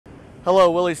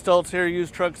Hello, Willie Stoltz here,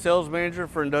 used truck sales manager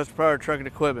for Industrial Power Truck and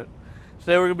Equipment.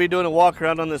 Today we're going to be doing a walk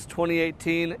around on this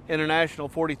 2018 International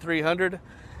 4300.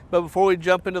 But before we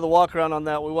jump into the walk around on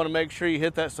that, we want to make sure you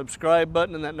hit that subscribe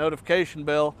button and that notification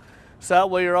bell, so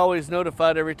that way you're always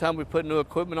notified every time we put new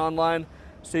equipment online,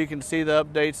 so you can see the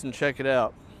updates and check it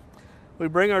out. We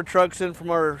bring our trucks in from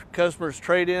our customers'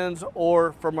 trade-ins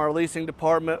or from our leasing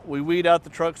department. We weed out the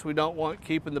trucks we don't want,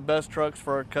 keeping the best trucks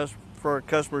for our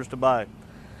customers to buy.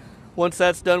 Once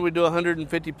that's done, we do a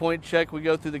 150-point check. We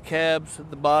go through the cabs,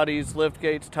 the bodies, lift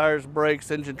gates, tires, brakes,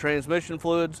 engine, transmission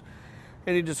fluids.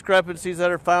 Any discrepancies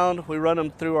that are found, we run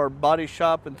them through our body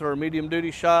shop and through our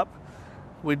medium-duty shop.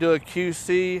 We do a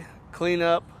QC, clean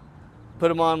up, put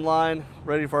them online,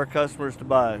 ready for our customers to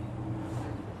buy.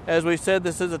 As we said,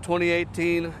 this is a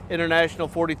 2018 International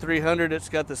 4300. It's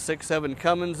got the 6.7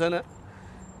 Cummins in it,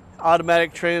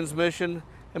 automatic transmission.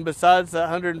 And besides that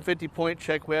 150-point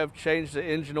check, we have changed the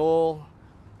engine oil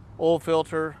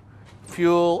filter,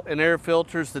 fuel, and air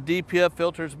filters. The DPF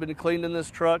filter has been cleaned in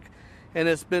this truck, and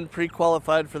it's been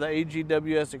pre-qualified for the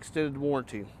AGWS extended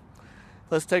warranty.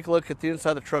 Let's take a look at the inside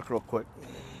of the truck real quick.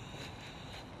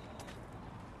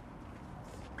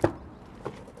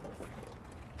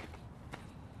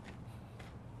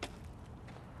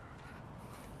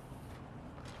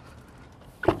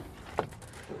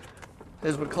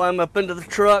 As we climb up into the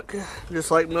truck, just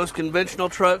like most conventional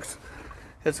trucks,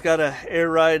 it's got an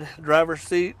air ride driver's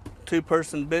seat,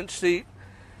 two-person bench seat.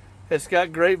 It's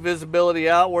got great visibility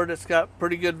outward. It's got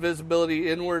pretty good visibility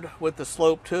inward with the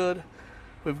sloped hood.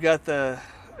 We've got the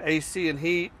AC and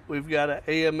heat. We've got an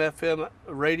AM/FM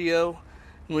radio.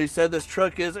 And we said this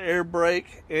truck is air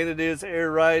brake and it is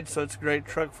air ride, so it's a great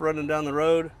truck for running down the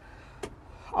road.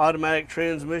 Automatic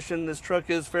transmission. This truck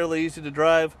is fairly easy to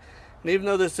drive. And even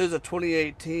though this is a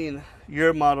 2018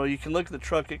 year model, you can look at the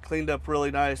truck, it cleaned up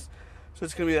really nice. So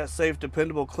it's going to be that safe,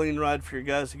 dependable, clean ride for your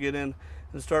guys to get in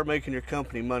and start making your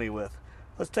company money with.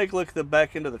 Let's take a look at the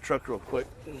back end of the truck real quick.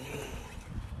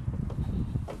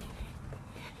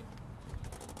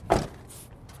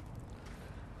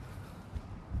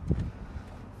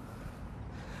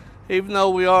 Even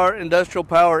though Industrial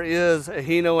Power is a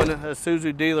Hino and a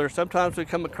Isuzu dealer, sometimes we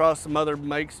come across some other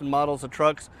makes and models of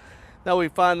trucks that we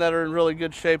find that are in really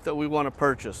good shape that we want to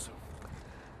purchase.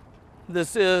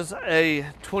 This is a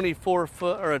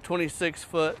 24-foot or a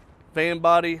 26-foot van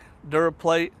body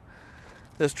Duraplate.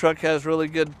 This truck has really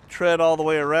good tread all the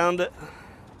way around it.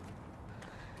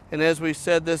 And as we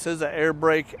said, this is an air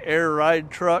brake, air ride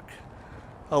truck.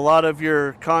 A lot of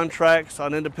your contracts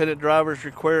on independent drivers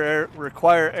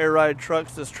require air ride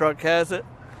trucks. This truck has it.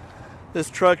 This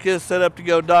truck is set up to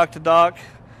go dock to dock.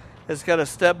 It's got a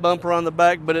step bumper on the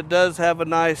back, but it does have a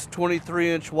nice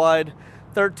 23-inch wide,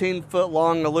 13-foot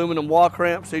long aluminum walk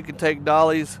ramp, so you can take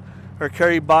dollies or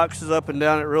carry boxes up and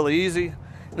down it really easy.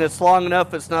 And it's long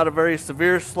enough, it's not a very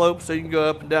severe slope, so you can go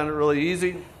up and down it really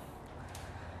easy.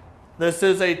 This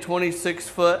is a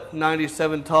 26-foot,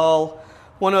 97 tall,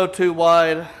 102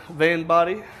 wide van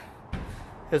body.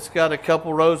 It's got a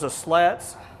couple rows of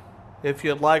slats. If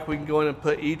you'd like, we can go in and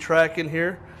put E-track in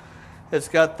here. It's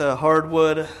got the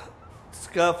hardwood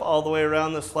scuff all the way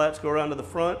around. The slats go around to the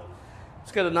front.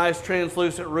 It's got a nice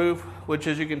translucent roof, which,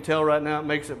 as you can tell right now, it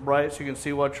makes it bright so you can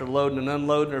see what you're loading and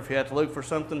unloading, or if you have to look for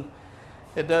something.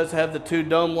 It does have the two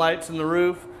dome lights in the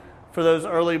roof for those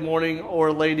early morning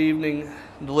or late evening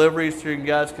deliveries, so you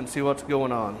guys can see what's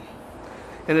going on.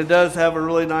 And it does have a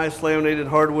really nice laminated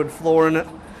hardwood floor in it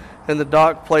and the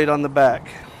dock plate on the back.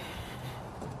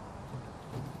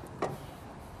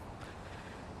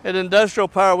 At Industrial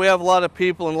Power, we have a lot of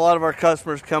people and a lot of our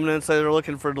customers coming in and say they're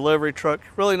looking for a delivery truck,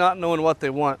 really not knowing what they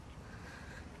want.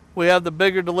 We have the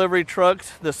bigger delivery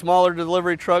trucks, the smaller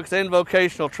delivery trucks, and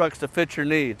vocational trucks to fit your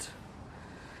needs.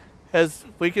 As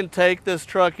we can take this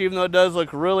truck, even though it does look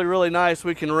really, really nice,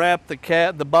 we can wrap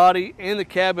the body and the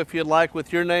cab, if you'd like,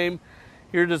 with your name,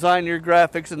 your design, your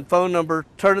graphics, and phone number,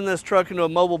 turning this truck into a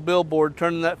mobile billboard,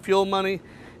 turning that fuel money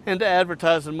into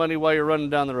advertising money while you're running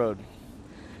down the road.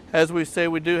 As we say,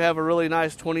 we do have a really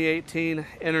nice 2018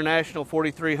 International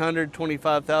 4300,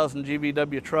 25,000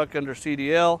 GVW truck under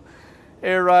CDL,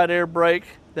 air ride, air brake,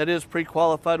 that is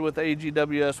pre-qualified with the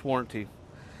AGWS warranty.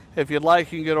 If you'd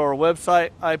like, you can go to our website,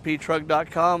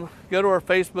 iptruck.com, go to our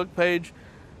Facebook page,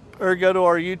 or go to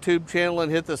our YouTube channel and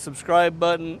hit the subscribe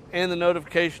button and the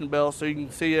notification bell so you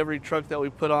can see every truck that we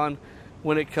put on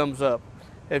when it comes up.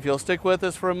 If you'll stick with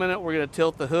us for a minute, we're going to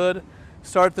tilt the hood,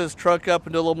 start this truck up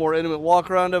and do a little more intimate walk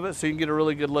around of it so you can get a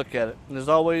really good look at it. And as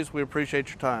always, we appreciate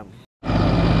your time.